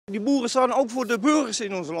Die boeren staan ook voor de burgers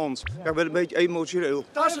in ons land. Ja, ik ben een beetje emotioneel.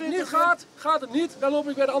 Als het niet gaat, gaat het niet. Dan loop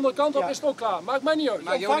ik weer de andere kant op, is het ook klaar. Maakt mij niet uit.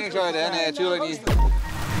 Maakt jou niks uit, hè? Nee, natuurlijk niet.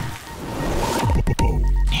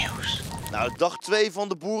 Nou, dag 2 van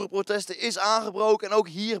de boerenprotesten is aangebroken en ook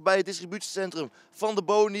hier bij het distributiecentrum van de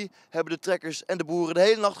Politie hebben de trekkers en de boeren de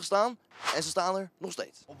hele nacht gestaan en ze staan er nog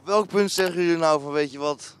steeds. Op welk punt zeggen jullie nou van weet je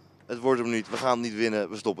wat, het wordt hem niet, we gaan het niet winnen,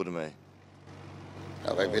 we stoppen ermee?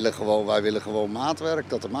 Ja, wij willen gewoon maatwerk,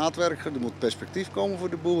 dat er maatwerk, er moet perspectief komen voor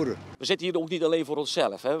de boeren. We zitten hier ook niet alleen voor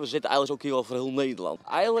onszelf, hè. We zitten eigenlijk ook hier wel voor heel Nederland.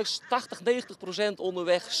 Eigenlijk 80-90%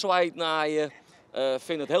 onderweg zwaait naar je.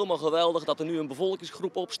 Vind het helemaal geweldig dat er nu een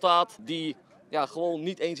bevolkingsgroep op staat die gewoon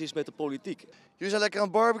niet eens is met de politiek. Jullie zijn lekker aan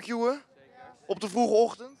het barbecuen? Op de vroege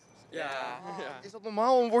ochtend? Ja. Is dat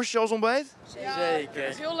normaal, een worstje als ontbijt? Ja, zeker.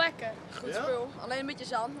 Het is heel lekker. Goed spul. Alleen een beetje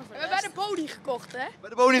zand. Maar we hebben bij de Politie gekocht, hè? Bij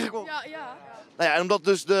de Politie gekocht? Ja, ja. Nou ja, en omdat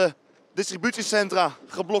dus de distributiecentra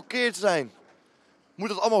geblokkeerd zijn, moet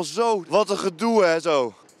het allemaal zo. Wat een gedoe, hè,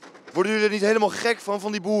 zo. Worden jullie er niet helemaal gek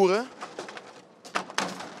van die boeren?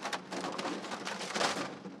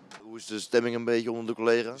 Hoe is de stemming een beetje onder de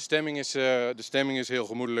collega's? De stemming is heel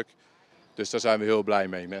gemoedelijk, dus daar zijn we heel blij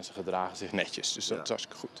mee. Mensen gedragen zich netjes, dus dat is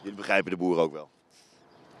hartstikke goed. Jullie begrijpen de boeren ook wel?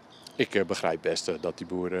 Ik begrijp best dat die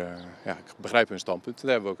boeren, ik begrijp hun standpunt,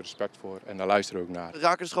 daar hebben we ook respect voor en daar luisteren we ook naar.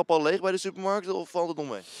 Raken de schappen al leeg bij de supermarkten of valt het nog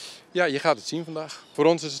mee? Ja, je gaat het zien vandaag. Voor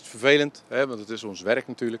ons is het vervelend, want het is ons werk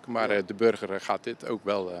natuurlijk, maar de burger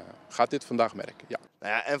gaat dit vandaag merken. Ja.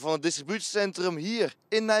 Nou ja, en van het distributiecentrum hier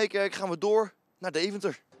in Nijkerk gaan we door naar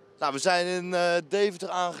Deventer. Nou, we zijn in Deventer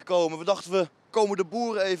aangekomen. We dachten we komen de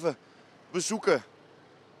boeren even bezoeken.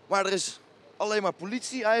 Maar er is alleen maar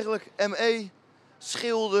politie eigenlijk, ME,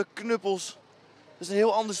 schilden, knuppels. Dat is een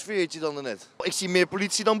heel ander sfeertje dan daarnet. Ik zie meer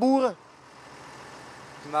politie dan boeren.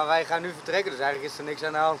 Maar wij gaan nu vertrekken, dus eigenlijk is er niks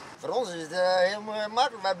aan de hand. Voor ons is het heel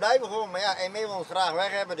makkelijk, wij blijven gewoon. Maar ja, ME wil ons graag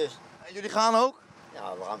weg hebben dus. En jullie gaan ook?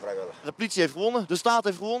 Ja, we gaan vrijwillig. De politie heeft gewonnen, de staat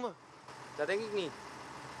heeft gewonnen. Dat denk ik niet.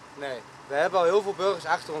 Nee, we hebben al heel veel burgers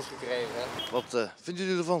achter ons gekregen. Hè. Wat vinden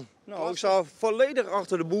jullie ervan? Nou, ik sta volledig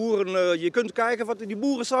achter de boeren. Je kunt kijken, die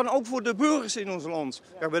boeren staan ook voor de burgers in ons land.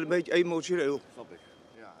 Ja, ik ben een beetje emotioneel. Snap ik.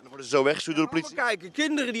 Ja, en dan worden ze zo weggestuurd door de politie. Maar kijken,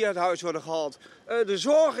 kinderen die uit huis worden gehaald. De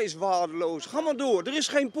zorg is waardeloos. Ga maar door. Er is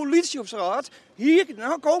geen politie op straat. Hier,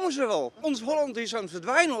 nou komen ze wel. Ons Holland is aan het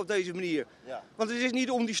verdwijnen op deze manier. Ja. Want het is niet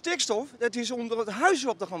om die stikstof, het is om het huis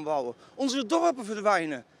op te gaan bouwen. Onze dorpen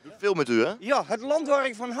verdwijnen. Doet veel met u, hè? Ja, het land waar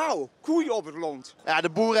ik van hou. Koeien op het land. Ja, de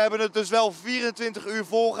boeren hebben het dus wel 24 uur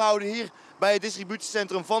volgehouden hier bij het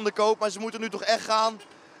distributiecentrum van de Koop. Maar ze moeten nu toch echt gaan.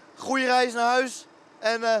 Goeie reis naar huis.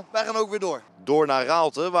 En wij gaan ook weer door. Door naar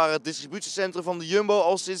Raalte, waar het distributiecentrum van de Jumbo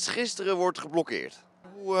al sinds gisteren wordt geblokkeerd.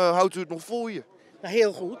 Hoe houdt u het nog vol hier? Nou,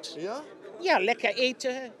 heel goed. Ja? Ja, lekker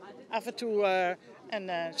eten. Af en toe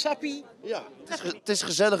een sappie. Ja, het is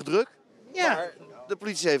gezellig druk. Ja. Maar de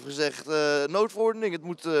politie heeft gezegd, noodverordening, het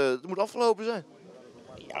moet afgelopen zijn.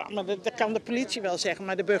 Ja, maar dat kan de politie wel zeggen,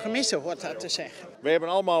 maar de burgemeester hoort dat te zeggen. We hebben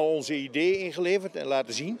allemaal onze ideeën ingeleverd en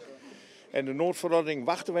laten zien. En de noodverordening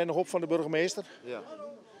wachten wij nog op van de burgemeester. Ja.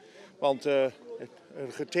 Want het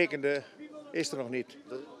getekende is er nog niet.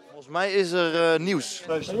 Volgens mij is er nieuws.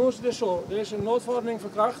 Jongens, het is zo. Er is een noodverordening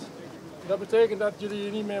verkracht. Dat betekent dat jullie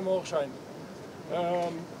hier niet meer mogen zijn.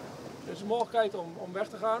 Er is een mogelijkheid om weg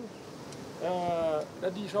te gaan.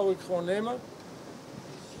 Die zou ik gewoon nemen.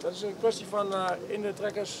 Dat is een kwestie van in de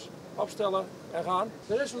trekkers opstellen en gaan.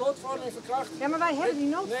 Er is een noodverordening verkracht. Ja, maar wij hebben die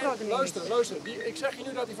noodverordening. Nee, luister. Ik zeg je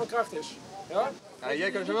nu dat die van kracht is. Ja? Ja,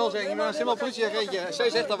 jij kan ze wel zeggen, je bent een simpel politieagentje. Zij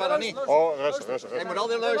zegt dat wij dat niet. Oh, rustig. Je moet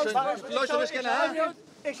altijd luisteren. Luister eens kennen, hè?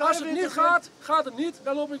 Als het niet gaat, gaat het niet.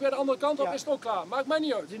 Dan loop ik weer de andere kant op, is het ook klaar. Maakt mij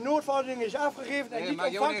niet uit. Die noodverordening is afgegeven en Nee,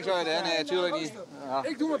 maakt jou niks uit, hè? Nee, natuurlijk niet. Ja.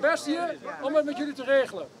 Ik doe mijn best hier om het met jullie te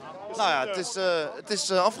regelen. Nou ja, het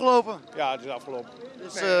is afgelopen. Ja, het is afgelopen.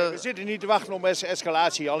 Dus, we zitten niet te wachten op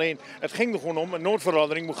escalatie. Alleen, het ging er gewoon om. Een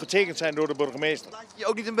noodverordening moet getekend zijn door de burgemeester. Laat je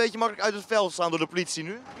ook niet een beetje makkelijk uit het veld staan door de politie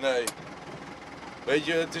nu? Nee. Weet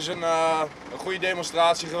je, het is een goede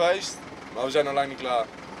demonstratie geweest, maar we zijn nog lang niet klaar.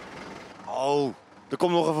 Oh, er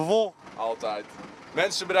komt nog een vervolg. Altijd.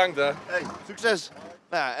 Mensen bedankt, hè. Hey, succes.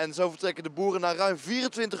 Nou ja, en zo vertrekken de boeren na ruim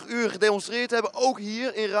 24 uur gedemonstreerd hebben, ook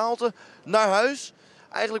hier in Raalte, naar huis.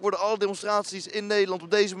 Eigenlijk worden alle demonstraties in Nederland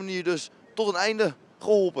op deze manier dus tot een einde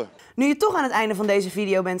geholpen. Nu je toch aan het einde van deze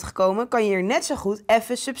video bent gekomen, kan je hier net zo goed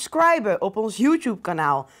even subscriben op ons YouTube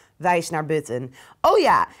kanaal. Wijs naar button. Oh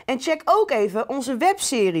ja, en check ook even onze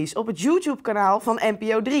webseries op het YouTube kanaal van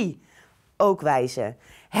NPO 3. Ook wijzen.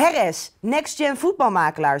 Herres, Next Gen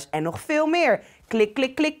voetbalmakelaars en nog veel meer. Klik,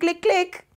 klik, klik, klik, klik.